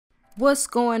What's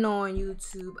going on,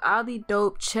 YouTube? Ali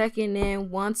Dope checking in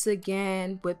once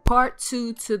again with part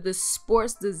 2 to the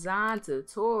sports design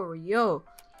tutorial.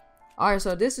 Alright,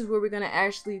 so this is where we're going to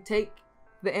actually take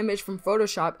the image from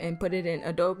Photoshop and put it in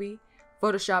Adobe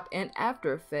Photoshop and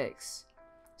After Effects.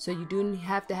 So you do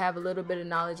have to have a little bit of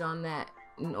knowledge on that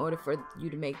in order for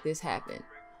you to make this happen.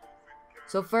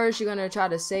 So first, you're going to try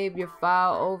to save your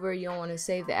file over. You don't want to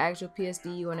save the actual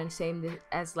PSD. You want to save it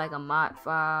as like a mod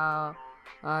file.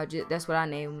 That's what I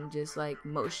name them, just like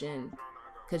motion,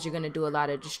 because you're going to do a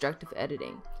lot of destructive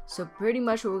editing. So pretty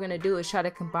much what we're going to do is try to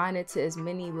combine it to as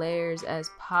many layers as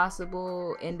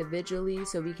possible individually,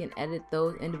 so we can edit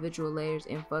those individual layers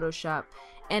in Photoshop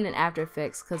and in After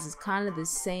Effects, because it's kind of the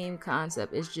same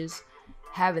concept. It's just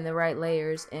having the right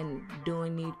layers and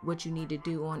doing what you need to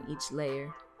do on each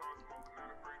layer.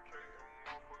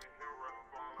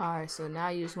 Alright, so now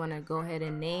you just want to go ahead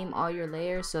and name all your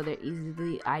layers so they're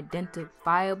easily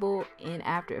identifiable in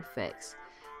After Effects.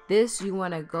 This, you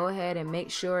want to go ahead and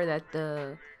make sure that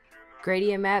the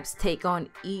gradient maps take on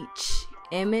each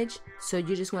image. So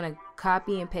you just want to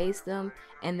copy and paste them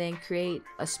and then create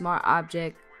a smart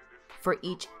object for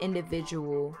each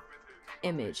individual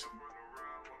image.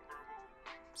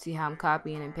 See how I'm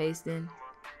copying and pasting?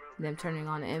 And then turning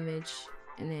on the image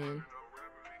and then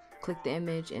click the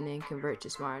image and then convert to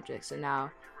smart object. So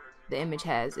now the image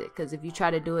has it, because if you try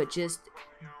to do it just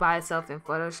by itself in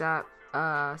Photoshop,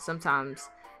 sometimes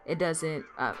it doesn't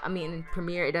in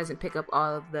Premiere it doesn't pick up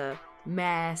all of the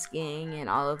masking and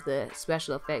all of the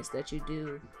special effects that you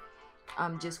do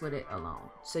just with it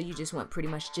alone. So you just want pretty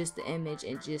much just the image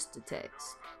and just the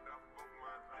text.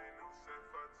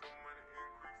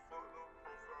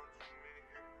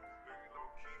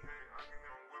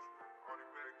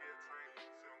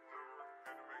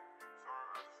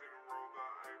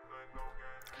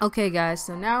 Okay guys,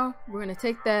 so now we're going to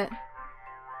take that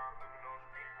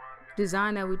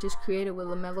design that we just created with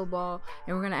LaMelo Ball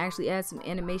and we're going to actually add some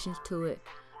animations to it.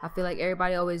 I feel like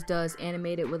everybody always does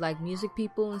animate it with like music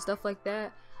people and stuff like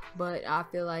that, but I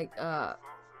feel like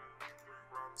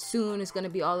soon it's going to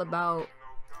be all about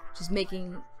just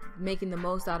making the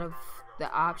most out of the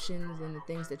options and the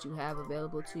things that you have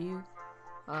available to you,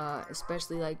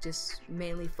 especially like just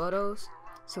mainly photos.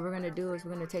 So what we're going to do is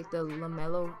we're going to take the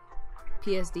LaMelo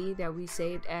PSD that we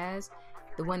saved as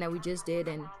the one that we just did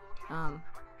and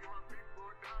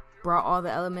brought all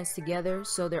the elements together,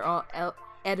 so they're all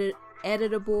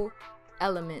editable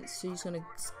elements. So you're just gonna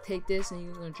take this and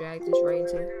you're gonna drag this right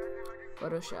into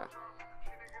Photoshop.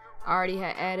 I already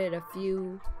had added a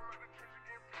few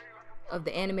of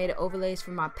the animated overlays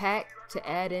from my pack to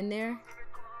add in there.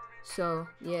 So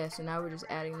yeah, so now we're just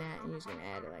adding that and you're just gonna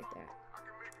add it like that.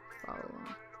 Follow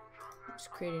along. Just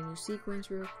create a new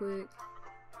sequence real quick.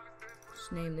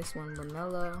 Just name this one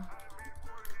LaMelo.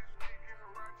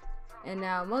 And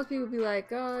now most people be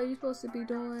like, oh, you're supposed to be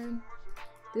doing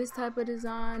this type of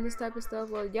design, this type of stuff.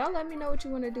 Well, y'all let me know what you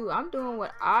want to do. I'm doing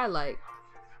what I like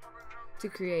to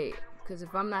create, because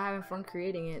if I'm not having fun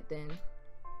creating it, then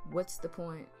what's the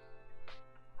point?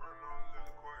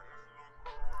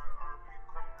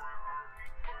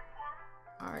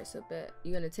 Alright, so bet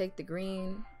you're gonna take the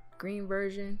green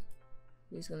version.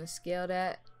 You're just gonna scale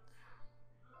that.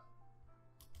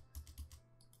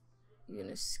 You're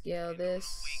gonna scale this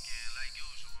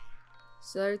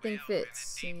so everything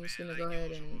fits. And you're just gonna go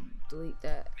ahead and delete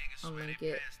that, unlink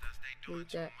it, delete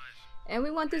that. And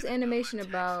we want this animation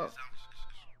about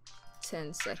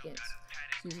 10 seconds.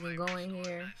 So you can go in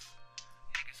here,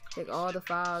 take all the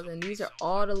files, and these are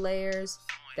all the layers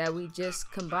that we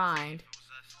just combined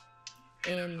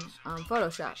in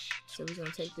Photoshop. So we're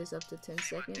gonna take this up to 10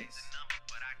 seconds.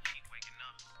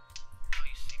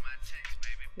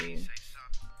 Cool.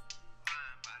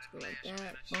 Go like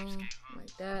that, boom,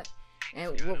 like that.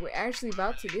 And what we're actually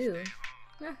about to do,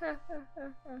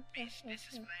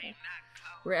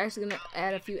 we're actually gonna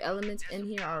add a few elements in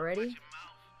here already.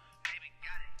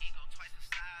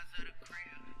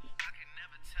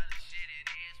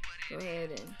 Go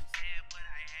ahead and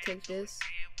take this,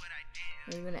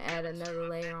 and we're gonna add another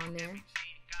layer on there.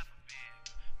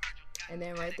 And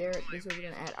then right there, this is where we're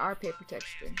gonna add our paper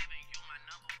texture.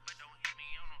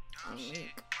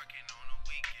 Unlink.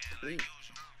 Delete.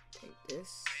 Take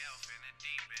this.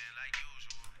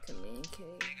 Command K.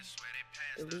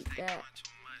 Delete that.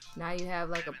 Now you have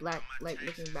like a black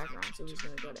looking background. So we're just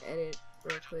gonna go to edit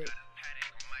real quick. So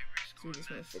we're just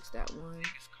gonna fix that one.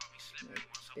 Make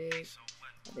big.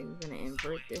 I think we're gonna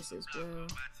invert this as well.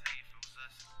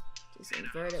 Just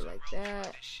invert it like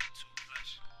that.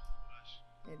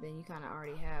 And then you kinda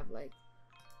already have like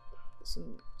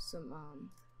some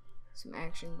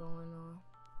action going on.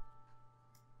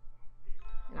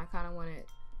 I kind of want it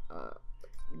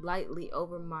lightly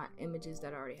over my images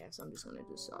that I already have, so I'm just gonna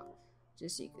do soft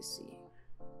just so you can see.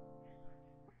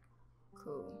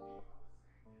 Cool.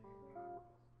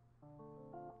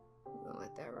 We're gonna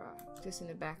let that rock just in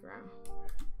the background.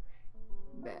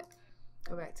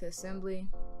 Go back to assembly.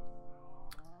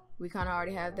 We kind of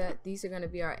already have that. These are going to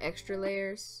be our extra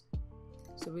layers.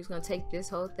 So we're just going to take this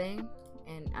whole thing.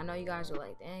 And I know you guys are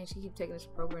like, dang, she keep taking this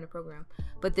program to program.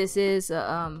 But this is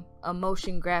a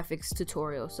motion graphics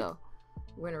tutorial. So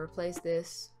we're going to replace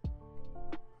this.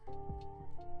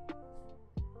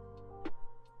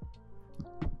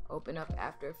 Open up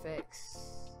After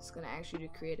Effects. It's going to ask you to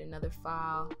create another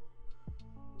file.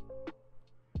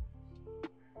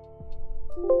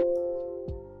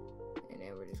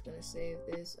 Gonna save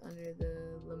this under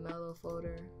the LaMelo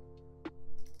folder.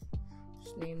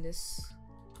 Just name this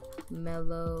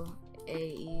Melo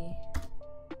AE.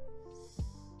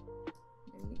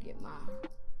 Let me get my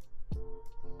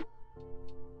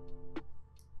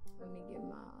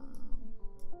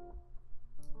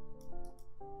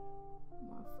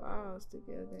files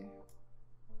together.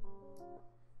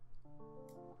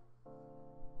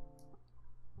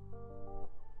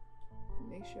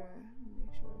 Make sure I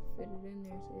fit it in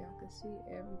there so y'all can see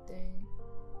everything.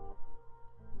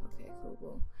 Okay,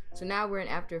 cool. So now we're in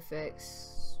After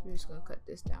Effects. We're just gonna cut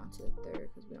this down to a third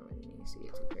because we don't really need to see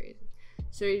it too crazy.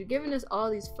 So you're giving us all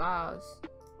these files.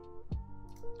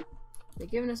 They're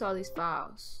giving us all these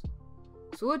files.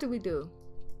 So what do?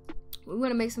 We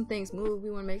want to make some things move.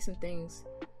 We want to make some things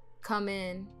come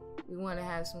in. We want to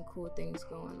have some cool things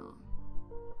going on.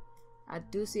 I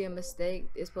do see a mistake.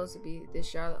 It's supposed to be this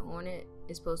Charlotte Hornet.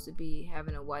 It's supposed to be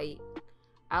having a white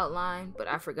outline, but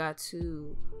I forgot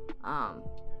to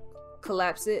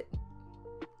collapse it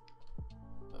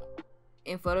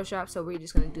in Photoshop. So we're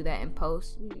just gonna do that in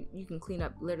post. You can clean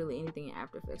up literally anything in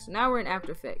After Effects. So now we're in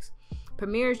After Effects.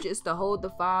 Premiere is just to hold the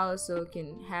files so it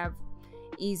can have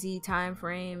easy time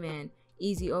frame and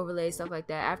easy overlay, stuff like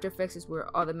that. After Effects is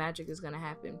where all the magic is gonna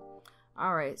happen.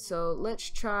 All right, so let's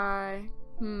try.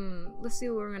 Let's see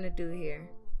what we're gonna do here.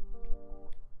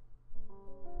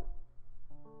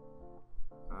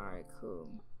 Alright, cool.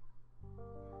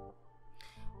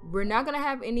 We're not gonna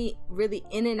have any really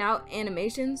in and out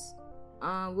animations.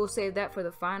 We'll save that for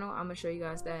the final. I'm gonna show you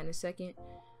guys that in a second.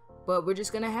 But we're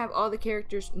just gonna have all the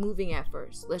characters moving at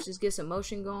first. Let's just get some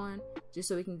motion going, just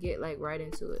so we can get like right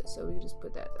into it. So we can just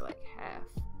put that to like half.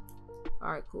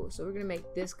 Alright, cool. So we're gonna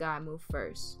make this guy move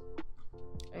first.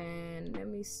 And let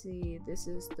me see, this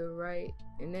is the right,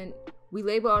 and then we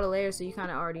label all the layers so you kind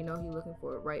of already know who you're looking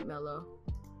for. Right mellow.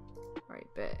 Right,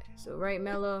 bet. So right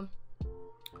mellow,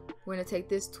 we're gonna take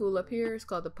this tool up here. It's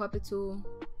called the puppet tool.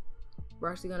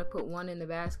 We're actually gonna put one in the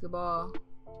basketball,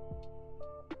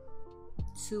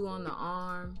 two on the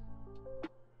arm,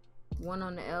 one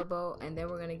on the elbow, and then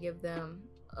we're gonna give them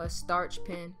a starch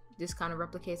pin. This kind of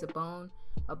replicates a bone.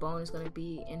 A bone is gonna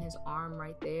be in his arm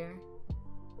right there.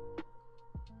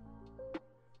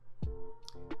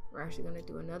 We're actually gonna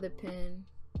do another pin,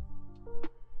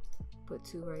 put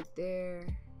two right there,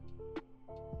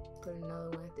 put another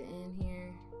one at the end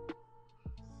here,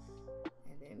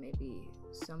 and then maybe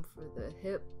some for the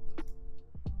hip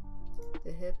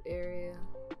area.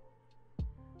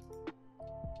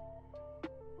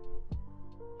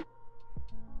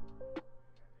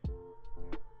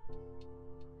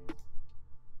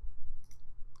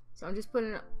 So I'm just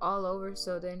putting it all over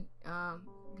so then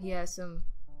he has some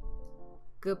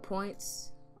good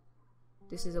points.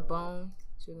 This is a bone,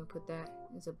 so we're gonna put that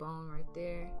as a bone right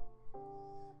there.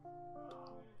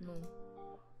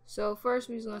 So first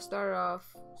we're just gonna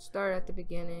start at the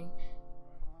beginning.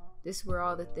 This is where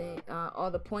all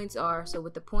the points are. So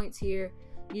with the points here,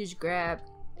 you just grab.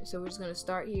 So we're just gonna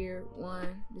start here.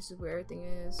 One. This is where everything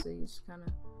is. So you just kind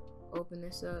of open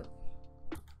this up.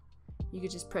 You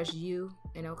could just press U,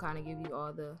 and it'll kind of give you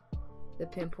all the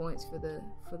pinpoints for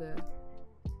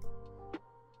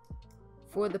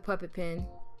the puppet pin.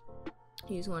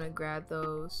 You just want to grab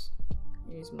those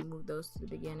and just move those to the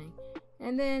beginning,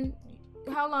 and then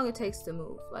how long it takes to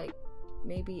move, like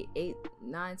maybe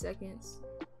 8-9 seconds,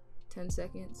 10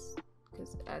 seconds,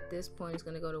 because at this point it's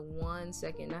going to go to 1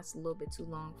 second. That's a little bit too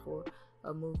long for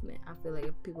a movement. I feel like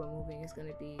if people are moving, it's going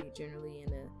to be generally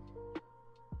in the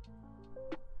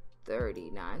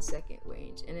 39-second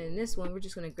range. And in this one, we're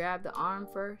just going to grab the arm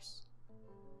first,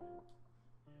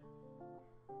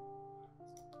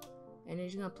 and then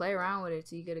you're gonna play around with it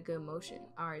till you get a good motion.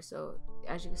 Alright, so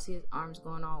as you can see, his arm's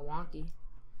going all wonky,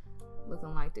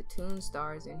 looking like the Toon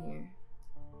Stars in here.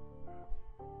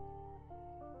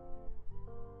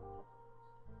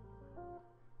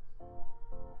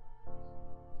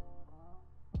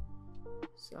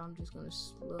 So I'm just gonna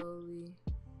slowly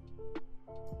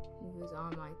move his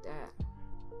arm like that.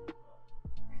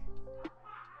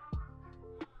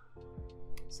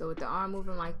 So with the arm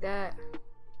moving like that,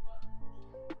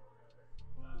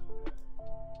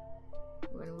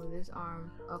 we're gonna move this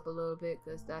arm up a little bit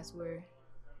because that's where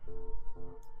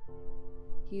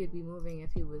he would be moving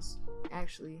if he was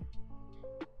actually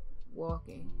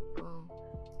walking. Boom.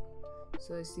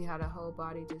 So you see how the whole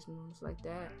body just moves like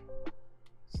that.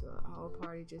 So the whole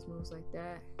body just moves like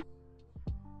that.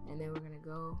 And then we're gonna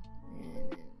go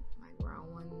and then like around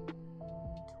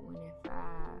 125,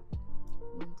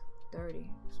 130.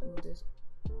 Just move this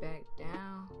back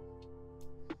down.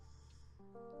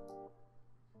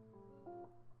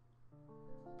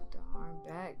 Put the arm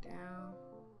back down.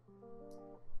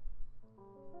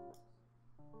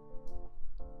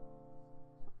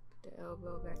 Put the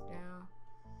elbow back down.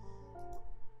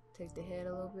 Take the head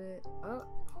a little bit up.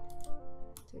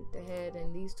 Take the head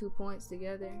and these 2 points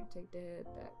together. Take the head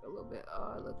back a little bit.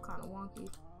 Oh, it look kind of wonky.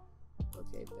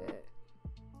 Okay, bet.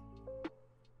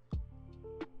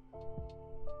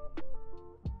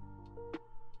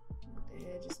 Move the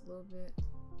head just a little bit.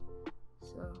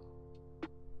 So.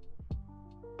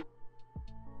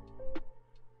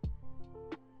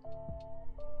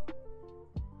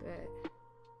 Bet.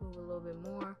 Move a little bit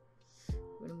more.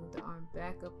 We're gonna move the arm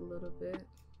back up a little bit.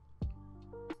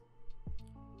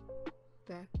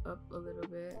 Back up a little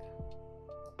bit.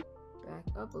 Back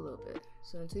up a little bit.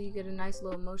 So until you get a nice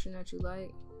little motion that you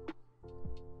like.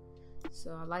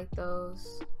 So I like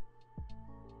those.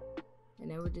 And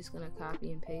then we're just gonna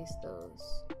copy and paste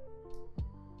those.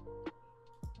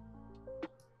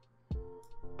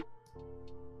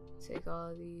 Take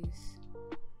all of these.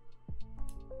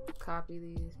 Copy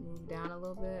these. Move down a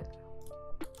little bit.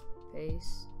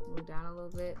 Paste. Move down a little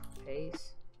bit.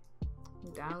 Paste.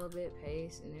 Move down a little bit,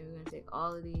 paste, and then we're gonna take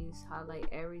all of these, highlight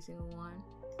every single one,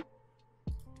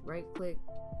 right click,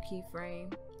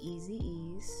 keyframe, easy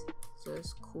ease, so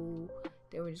it's cool.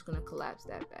 Then we're just gonna collapse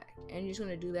that back, and you're just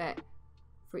gonna do that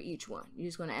for each one. You're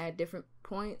just gonna add different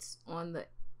points on the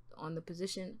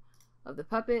position of the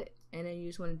puppet, and then you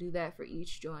just want to do that for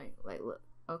each joint. Like, look,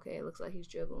 okay, it looks like he's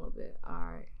dribbling a little bit. All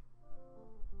right,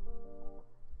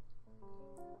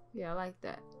 yeah, I like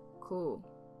that. Cool.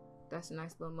 That's a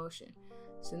nice little motion.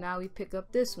 So now we pick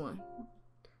up this one.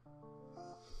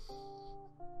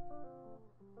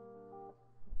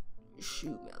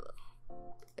 Shoot, Mellow.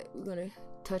 We're gonna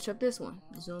touch up this one.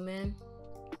 Zoom in.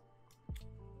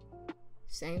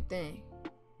 Same thing.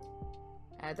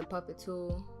 Add the puppet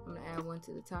tool. I'm gonna add one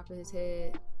to the top of his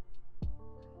head.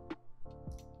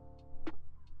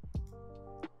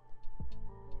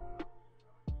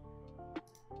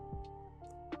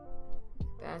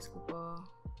 Basketball.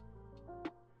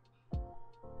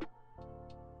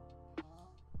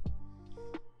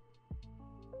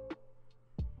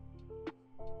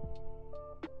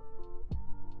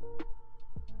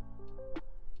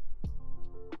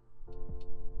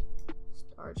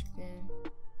 Starch pen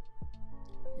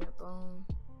and a bone.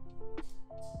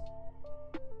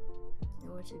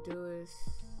 And what you do is,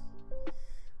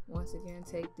 once again,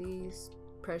 take these,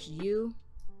 press U,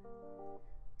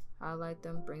 highlight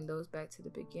them, bring those back to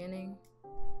the beginning.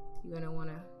 You're gonna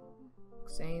wanna,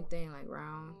 same thing, like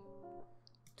around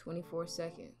 24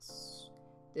 seconds.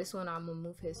 This one, I'm gonna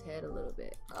move his head a little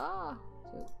bit. So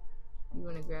you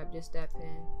wanna grab just that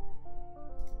pen.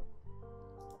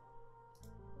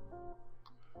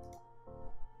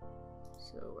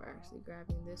 So we're actually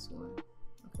grabbing this one.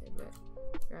 Okay, but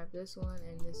grab this one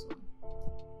and this one.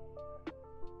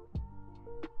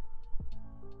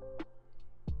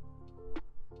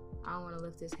 I don't want to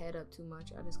lift his head up too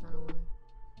much. I just kind of want to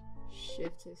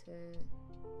shift his head.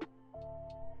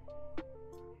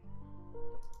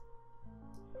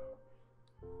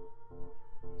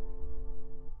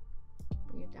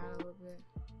 Bring it down a little bit.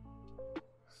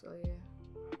 So yeah.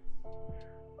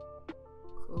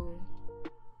 Cool.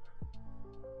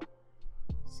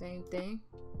 Same thing.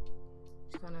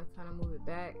 Just kind of move it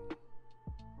back.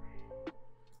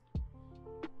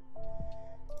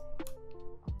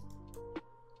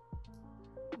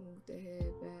 Move the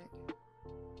head back.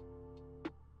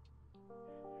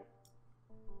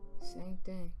 Same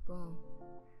thing. Boom.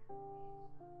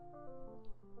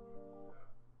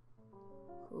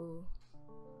 Cool.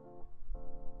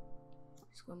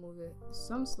 Just gonna move it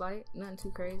some slight, nothing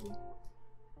too crazy.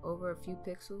 Over a few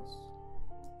pixels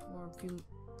or a few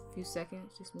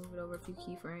seconds. Just move it over a few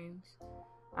keyframes.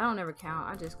 I don't ever count.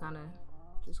 I just kind of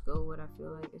just go what I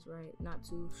feel like is right. Not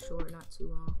too short, not too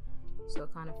long. So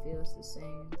it kind of feels the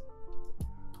same.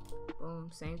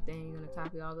 Boom, same thing. You're gonna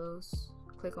copy all those.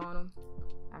 Click on them.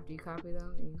 After you copy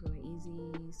them, and you're gonna ease.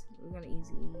 We're gonna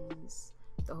ease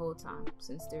the whole time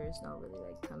since there is no really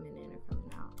like coming in or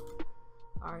coming out.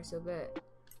 All right, so bet.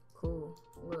 Cool.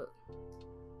 Look,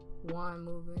 1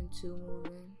 moving, 2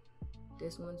 moving.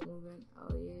 This one's moving.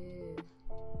 Oh yeah.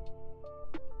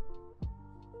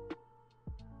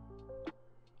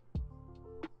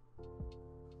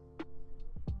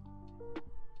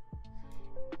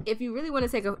 If you really want to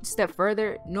take a step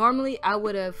further, normally I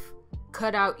would have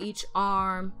cut out each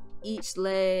arm, each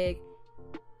leg.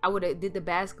 I would have did the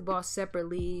basketball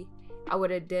separately. I would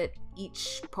have did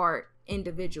each part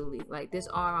individually. Like this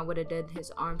arm, I would have did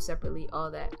his arm separately,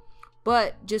 all that.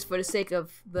 But just for the sake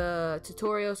of the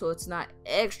tutorial, so it's not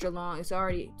extra long, it's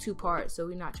already 2 parts, so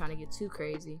we're not trying to get too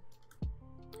crazy.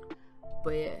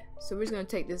 But yeah, so we're just gonna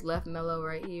take this left mellow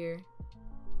right here.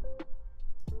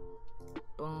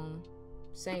 Boom.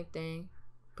 Same thing.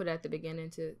 Put at the beginning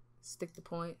to stick the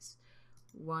points.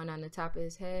 1 on the top of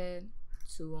his head,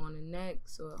 2 on the neck,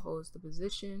 so it holds the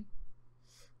position.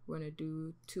 We're gonna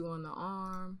do 2 on the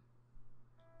arm,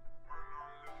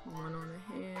 1 on the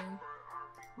hand,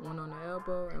 1 on the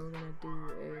elbow, and we're gonna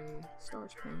do a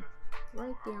starch pen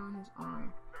right there on his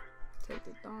arm. Take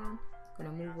the thumb.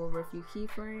 Gonna move over a few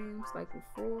keyframes like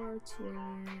before. 20,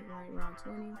 right around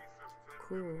 20.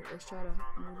 Cool. Let's try to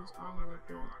move this arm a little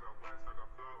bit.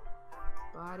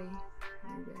 Body,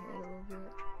 move the head a little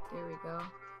bit. There we go.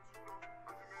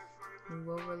 Move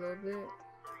over a little bit.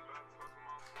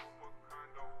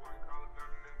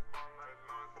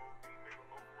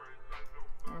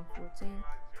 And 14.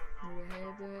 Move the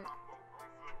head back.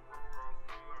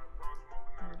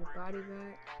 Move the body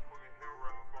back.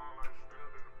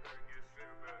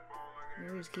 And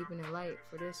we're just keeping it light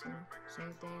for this one.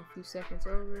 Same thing, a few seconds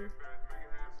over.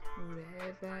 Move the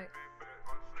head back.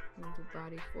 Move the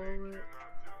body forward.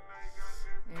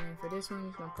 And for this one,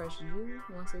 you're gonna press U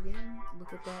once again.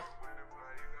 Look at that.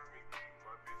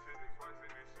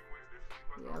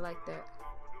 Yeah, I like that.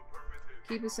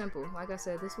 Keep it simple. Like I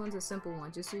said, this one's a simple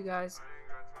one, just so you guys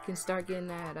can start getting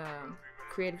that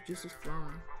creative juices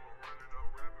flowing.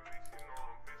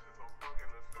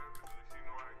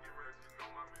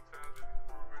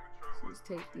 So just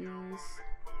take these.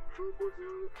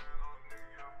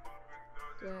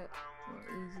 That.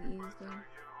 Easy ease them.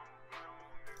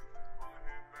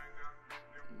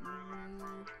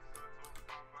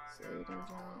 Save them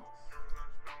jumps.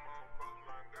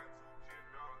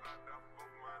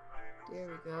 There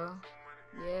we go.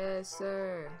 Yes,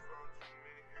 sir.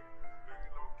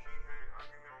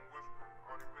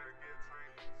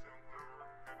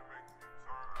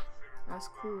 That's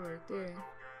cool right there.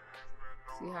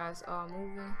 See how it's all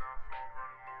moving?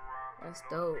 That's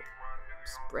dope.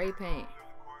 Spray paint.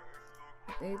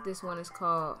 I think this one is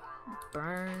called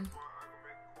burn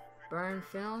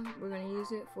film. We're gonna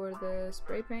use it for the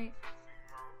spray paint.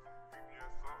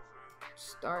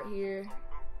 Start here.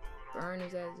 Burn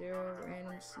is at 0,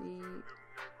 random seed,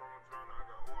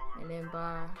 and then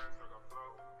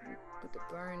put the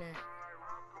burn at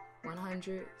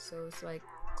 100, so it's like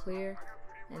clear,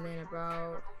 and then it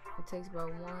takes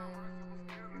about 1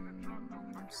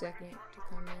 second to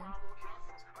come in.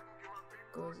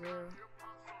 Go 0.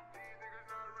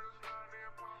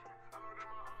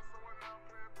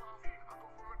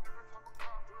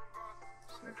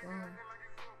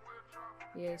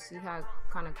 Yeah, see how it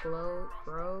kind of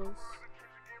grows?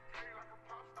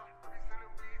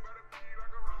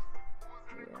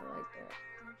 Yeah, I like that.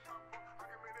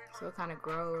 So it kind of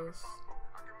grows.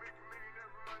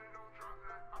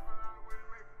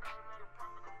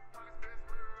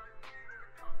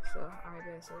 So, alright,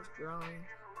 guys, so it's growing.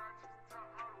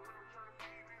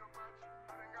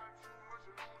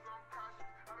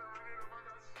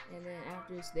 And then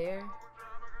after it's there,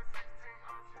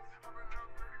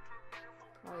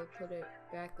 probably put it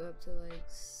back up to like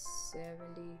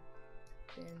 70,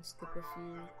 then skip a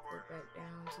few, go back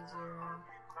down to 0,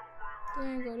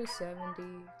 then go to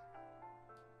 70,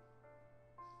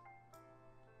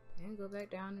 then go back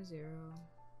down to 0.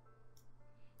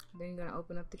 Then you're gonna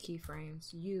open up the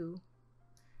keyframes.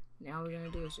 Now what we're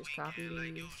gonna do is just copy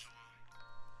these.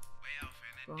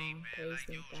 Boom, paste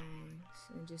and things.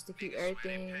 And just to keep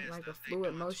everything like a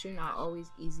fluid motion, I always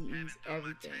easy ease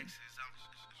everything.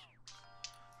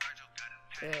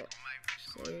 That,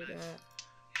 save that.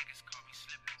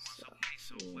 So,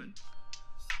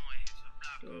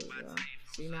 there we go.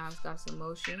 See, now it's got some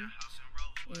motion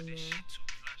in there.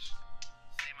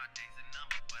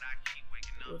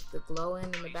 With the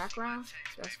glowing in the background,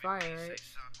 that's fire, right?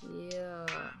 Yeah.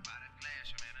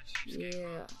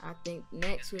 Yeah, I think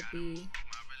next would be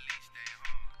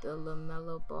the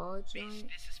LaMelo Ball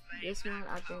joint. This one,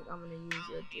 I think I'm gonna use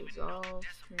a dissolve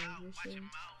transition.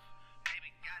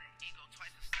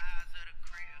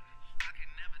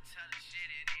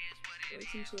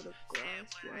 Some sort of glass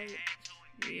white.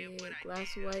 Yeah,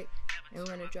 glass white. And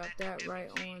we're gonna drop that right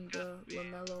on the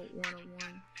LaMelo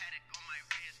 101.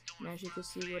 And as you can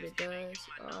see what it does.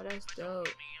 Oh, that's dope.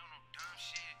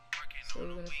 So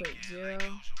we're gonna put 0.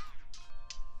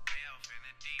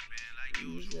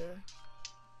 Use a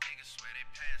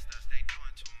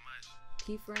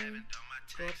keyframe.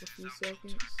 Go up a few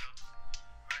seconds.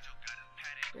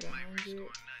 Put 100. So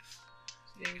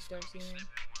then you start seeing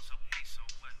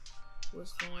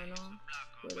what's going on.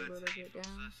 Put a little bit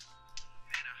down.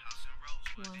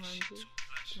 100.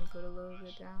 Then put a little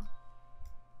bit down.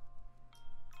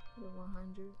 Put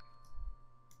 100.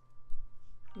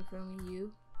 You feel me?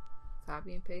 You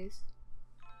copy and paste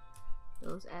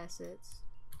those assets.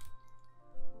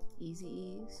 Easy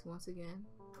ease once again.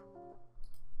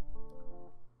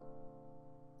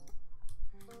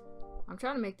 I'm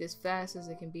trying to make this fast as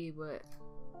it can be, but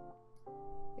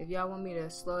if y'all want me to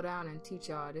slow down and teach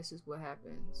y'all, this is what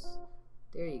happens.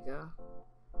 There you go.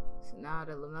 So now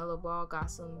the LaMelo Ball got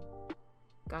some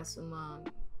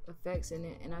effects in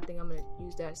it, and I think I'm gonna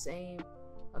use that same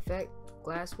effect,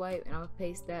 glass white, and I'm gonna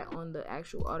paste that on the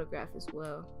actual autograph as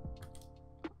well.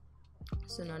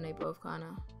 So now they both kind of.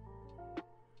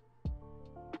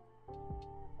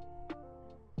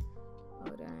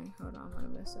 Oh dang! Hold on, I'm gonna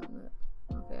mess something up.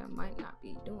 Okay, I might not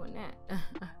be doing that.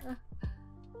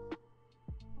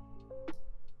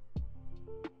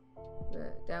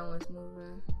 But that one's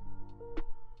moving.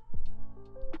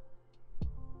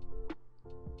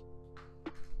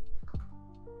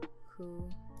 Cool.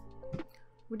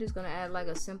 We're just gonna add like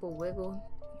a simple wiggle.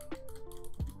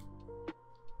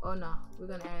 Oh no, we're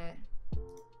gonna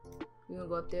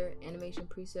go up there, animation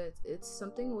presets. It's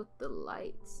something with the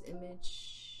lights,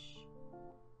 image.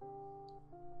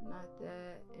 Not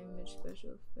that, image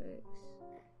special effects.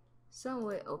 Something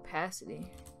with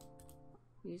opacity.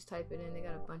 You just type it in, they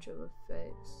got a bunch of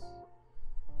effects.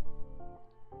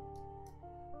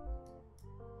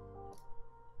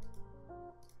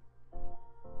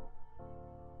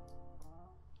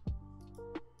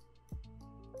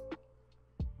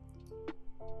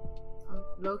 I'm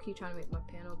low-key trying to make my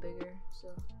panel bigger, so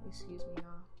excuse me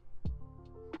y'all.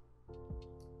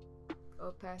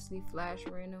 Opacity, flash,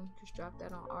 random. Just drop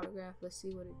that on autograph. Let's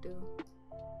see what it do.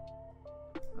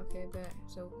 Okay, bet.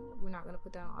 So we're not gonna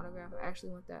put that on autograph. I actually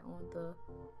want that on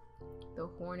the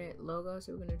Hornet logo,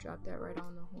 so we're gonna drop that right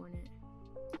on the Hornet.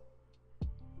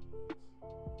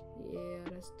 Yeah,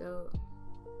 that's dope.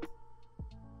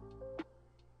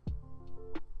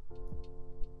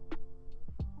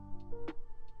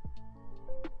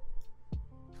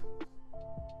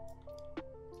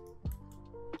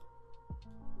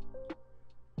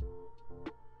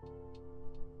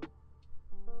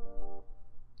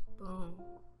 Boom.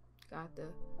 Got the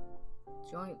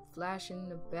joint flash in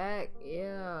the back.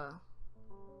 Yeah.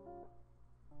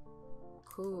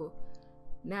 Cool.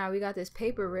 Now we got this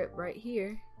paper rip right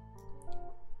here.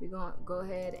 We're gonna go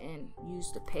ahead and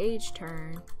use the page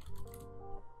turn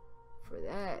for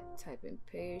that. Type in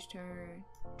page turn.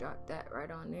 Drop that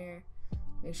right on there.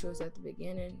 Make sure it's at the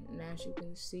beginning. And as you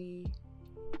can see,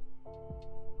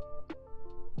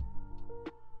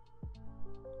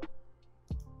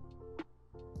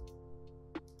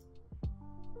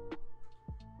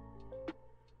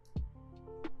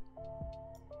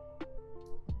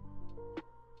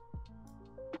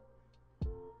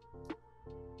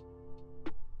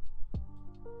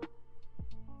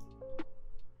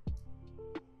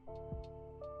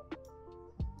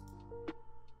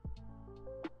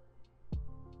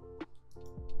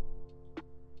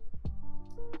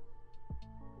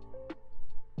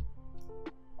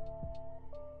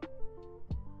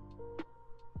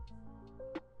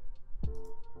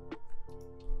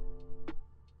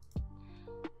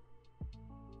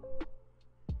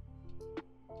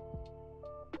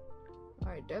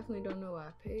 I definitely don't know why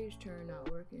page turn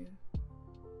not working.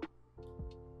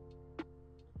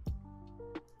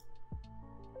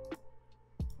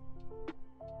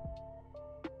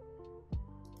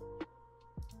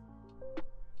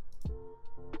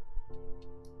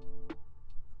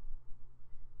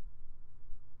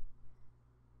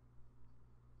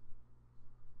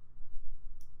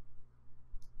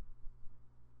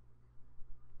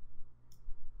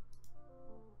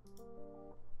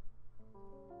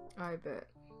 I bet.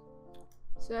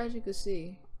 So as you can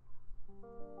see,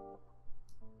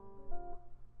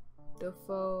 the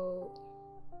faux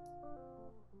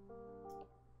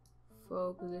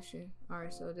position.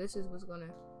 Alright, so this is what's gonna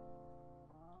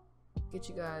get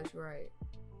you guys right.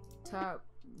 Top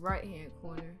right hand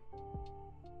corner.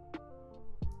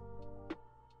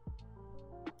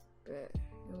 Good.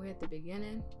 And we're at the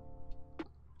beginning.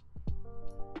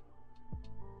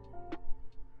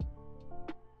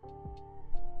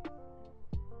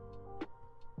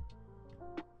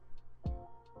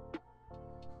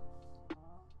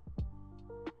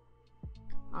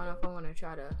 I don't know if I want to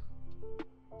try to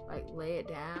like lay it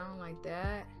down like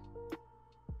that,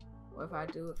 or if I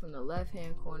do it from the left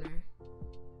hand corner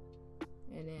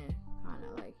and then kind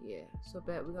of like, yeah. So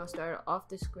bet we're gonna start off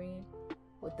the screen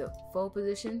with the full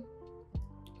position.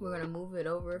 We're gonna move it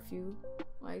over a few,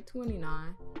 like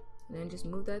 29, and then just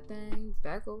move that thing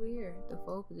back over here, the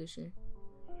full position.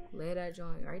 Lay that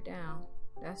joint right down.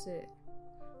 That's it.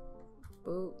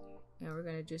 Boop. And we're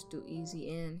gonna just do easy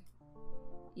in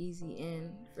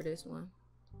for this one.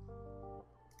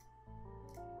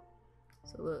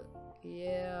 So look,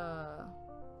 yeah,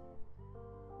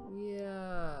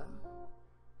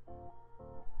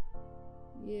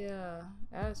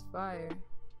 that's fire.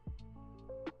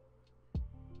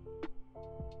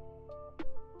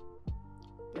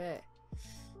 Bet.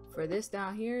 For this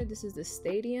down here, this is the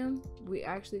stadium. We're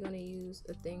actually gonna use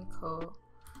a thing called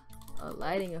a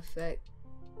lighting effect.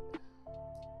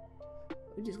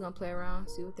 We're just gonna play around,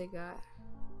 see what they got.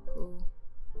 Cool.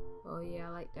 Oh yeah,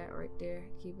 I like that right there.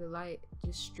 Keep it light,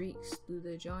 just streaks through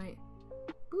the joint.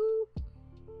 Boop.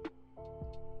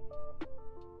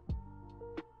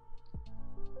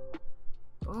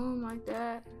 Boom, like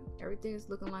that. Everything is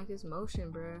looking like it's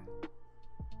motion, bruh.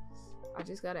 I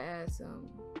just gotta add some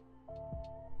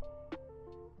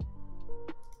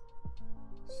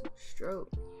stroke.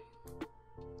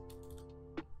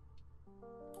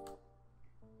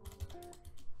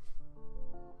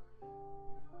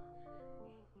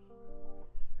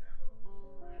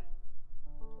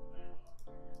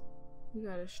 We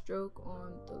got a stroke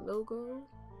on the logo.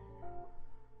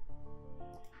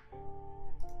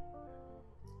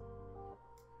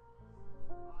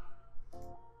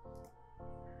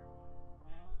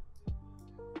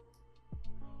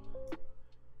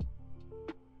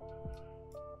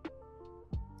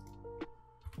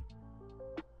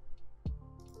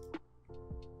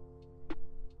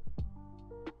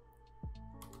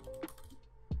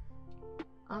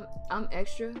 I'm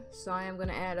extra, so I am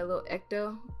gonna add a little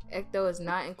ecto. Ecto is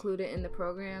not included in the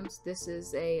programs. This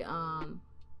is a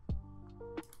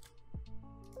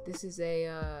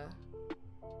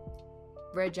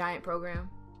Red Giant program.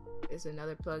 It's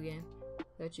another plugin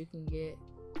that you can get.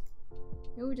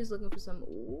 And we're just looking for some.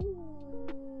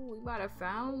 Ooh, we might have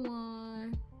found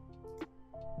one.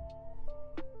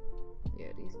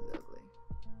 Yeah, these is ugly.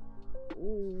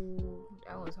 Ooh,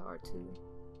 that one's hard too.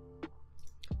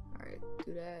 Alright,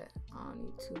 do that. I don't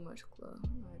need too much glue.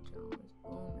 My John is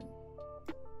booming.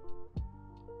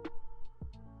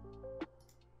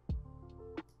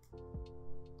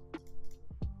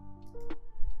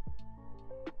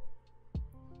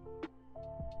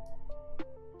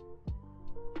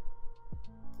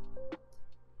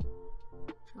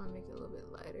 Trying to make it a little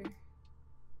bit lighter.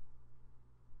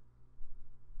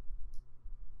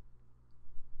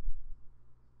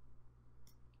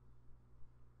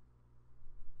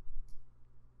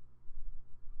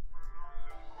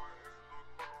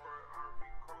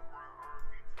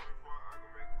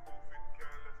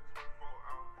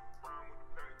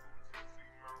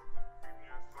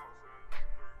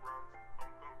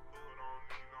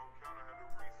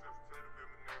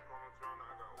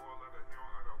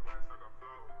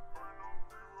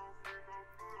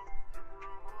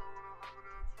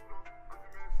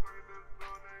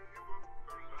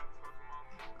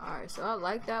 Alright, so I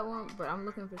like that one, but I'm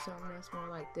looking for something that's more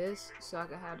like this, so I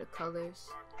can have the colors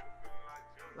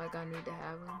like I need to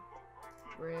have them.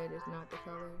 Red is not the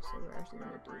color, so we're actually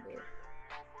going to do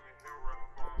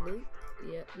the blue.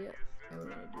 Yep. And we're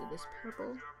going to do this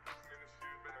purple.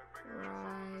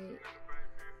 Right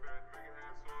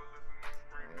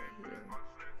here.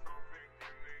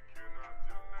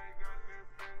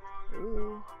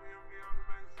 Ooh.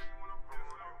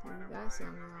 We got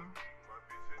some now.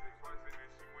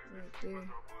 Right there.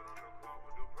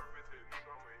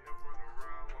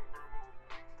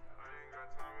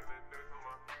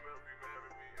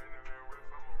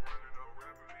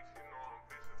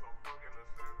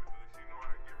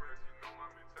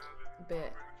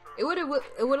 Bet it would have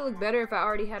looked better if I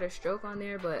already had a stroke on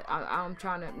there, but I'm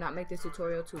trying to not make this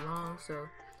tutorial too long, so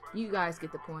you guys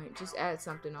get the point. Just add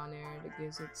something on there that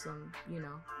gives it some, you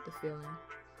know, the feeling.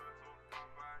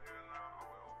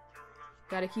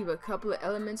 Gotta keep a couple of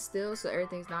elements still so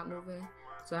everything's not moving.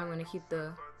 So I'm gonna keep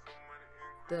the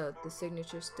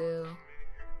signature still.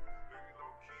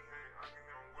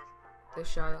 the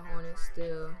Charlotte Hornets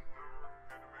still.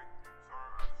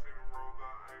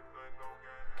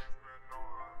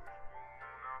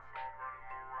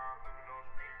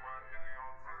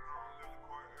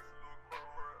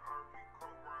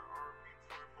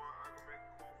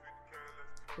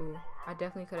 Cool. I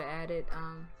definitely could have added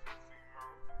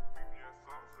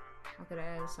I could have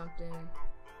added something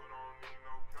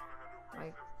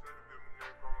like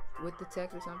with the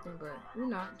text or something, but we're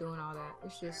not doing all that.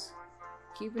 It's just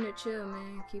keeping it chill,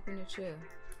 man. Keeping it chill.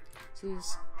 So you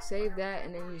just save that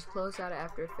and then you just close out of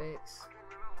After Effects.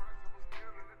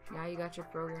 Now you got your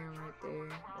program right there,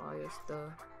 all your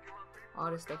stuff, all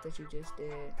the stuff that you just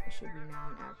did. It should be now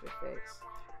in After Effects.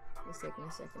 It's taking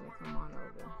a second to come on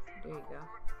over. There you go.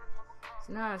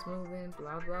 So now it's moving,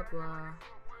 blah blah blah.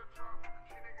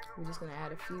 We're just gonna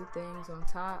add a few things on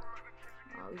top.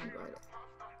 We can go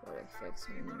to effects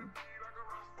menu.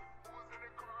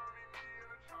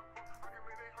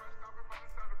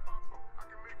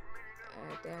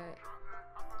 Add that.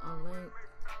 Unlink.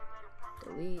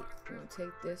 Delete. We're gonna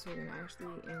take this. We're gonna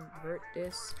actually invert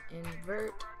this.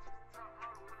 Invert.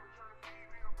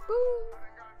 Boom.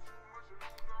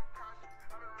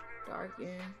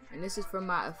 Darken. And this is from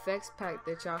my effects pack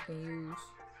that y'all can use.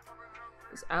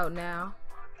 It's out now.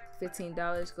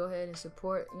 $15. Go ahead and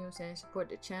support, you know what I'm saying, support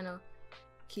the channel,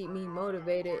 keep me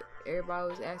motivated.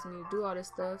 Everybody was asking me to do all this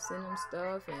stuff, send them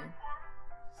stuff, and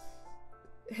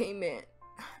hey man,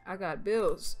 I got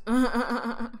bills.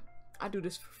 I do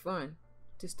this for fun,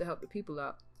 just to help the people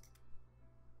out.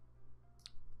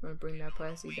 I'm gonna bring that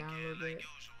opacity down a little bit,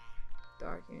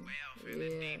 darken, yeah, bring that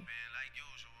down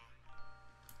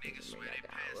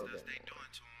a little bit more.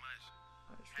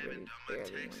 I just really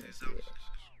barely want to see it.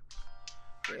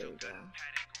 There we go.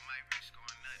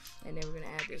 And then we're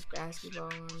gonna add this basketball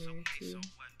on there too.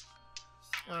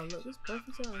 Oh look, it's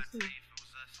perfect size too.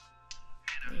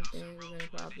 And then we're gonna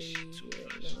probably, yeah,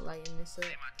 we're gonna lighten this up.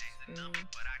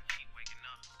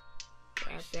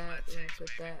 Grab that, we're gonna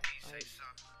put that like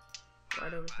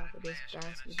right over top of this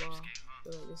basketball. I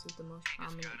feel like this is the most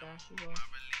prominent basketball.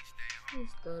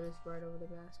 Just throw this right over the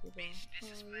basketball.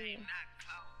 Oh yeah.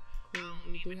 Cool.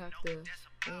 We do have to think,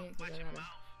 because I gotta,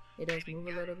 it does move a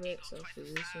little bit, so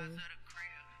position.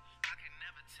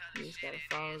 You just gotta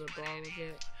follow the ball a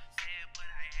bit.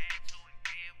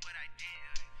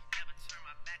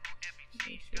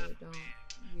 Make sure it don't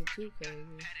get too crazy.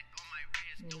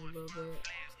 Move a little bit.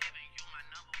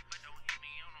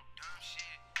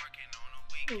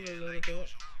 Move a little bit.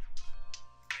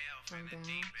 Come down, same thing.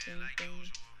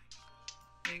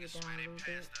 Move it down a little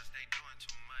bit.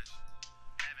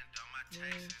 Yeah.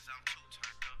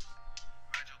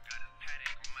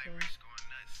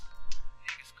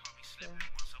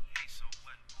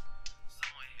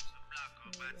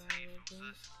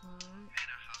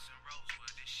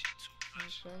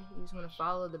 Okay, you just want to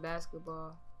follow the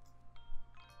basketball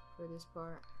for this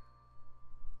part.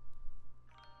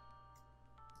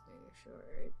 Making sure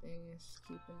everything is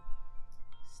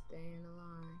staying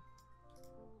aligned.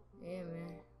 Yeah,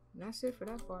 man. And that's it for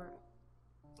that part.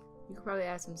 You could probably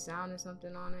add some sound or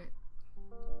something on it.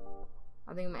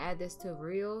 I think I'm gonna add this to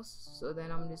Reels, so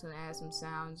then I'm just gonna add some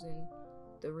sounds in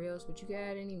the Reels, but you can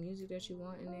add any music that you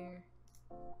want in there.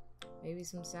 Maybe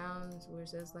some sounds where it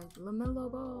says like LaMelo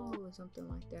Ball or something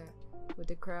like that with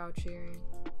the crowd cheering.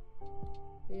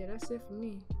 But yeah, that's it for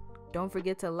me. Don't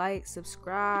forget to like,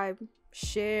 subscribe,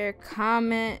 share,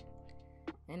 comment,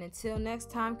 and until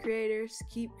next time, creators,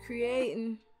 keep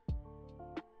creating.